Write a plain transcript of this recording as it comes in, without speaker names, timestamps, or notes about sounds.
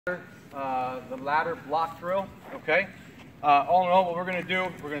the ladder block drill, okay? All in all, what we're going to do,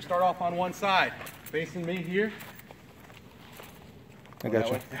 we're going to start off on one side, facing me here. I got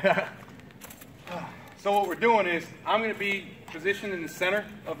you. So what we're doing is, I'm going to be positioned in the center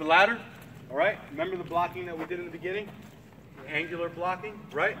of the ladder, all right? Remember the blocking that we did in the beginning? The angular blocking,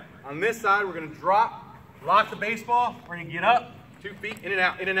 right? On this side, we're going to drop, lock the baseball, we're going to get up, 2 feet, in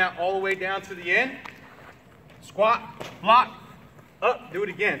and out, all the way down to the end. Squat, block, up, do it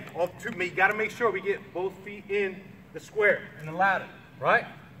again. You got to make sure we get both feet in the square, in the ladder, right?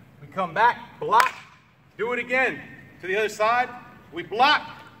 We come back, block, do it again. To the other side, we block,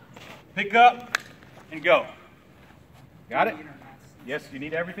 pick up, and go. Got it? Yes, you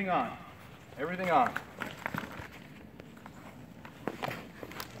need everything on. Everything on.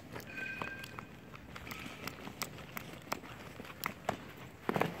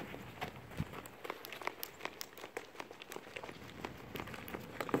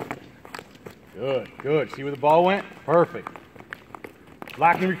 Good, good. See where the ball went? Perfect.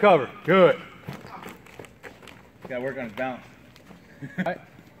 Lock and recover. Good. Got to work on his balance. Right.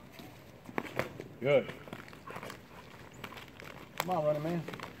 Good. Come on, running man.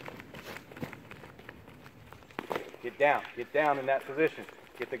 Get down in that position.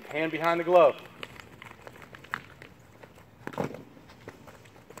 Get the hand behind the glove.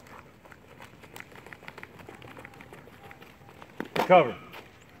 Recover.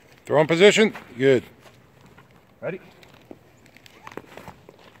 Throw in position. Good. Ready?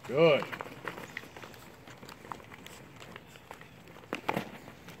 Good.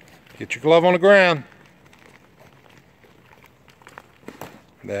 Get your glove on the ground.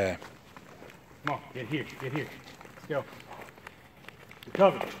 There. Come on, get here, get here. Let's go.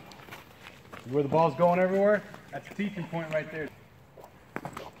 Recover. See where the ball's going everywhere? That's the teaching point right there.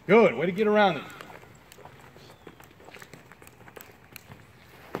 Good, way to get around it.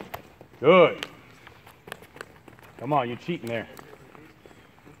 Good. Come on, you're cheating there.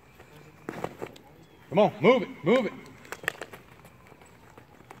 Come on, move it, move it.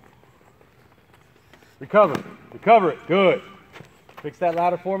 Recover, recover it, good. Fix that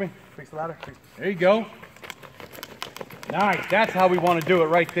ladder for me. Fix the ladder. There you go. Nice, that's how we want to do it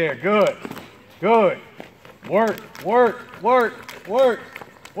right there. Good, good. Work, work, work, work,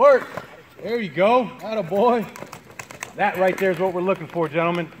 work. There you go, atta boy. That right there is what we're looking for,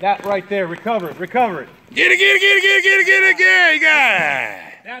 gentlemen. That right there, recover it, recover it. Get it, get it, get it, get it, get it, get it, get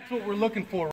it. That's what we're looking for.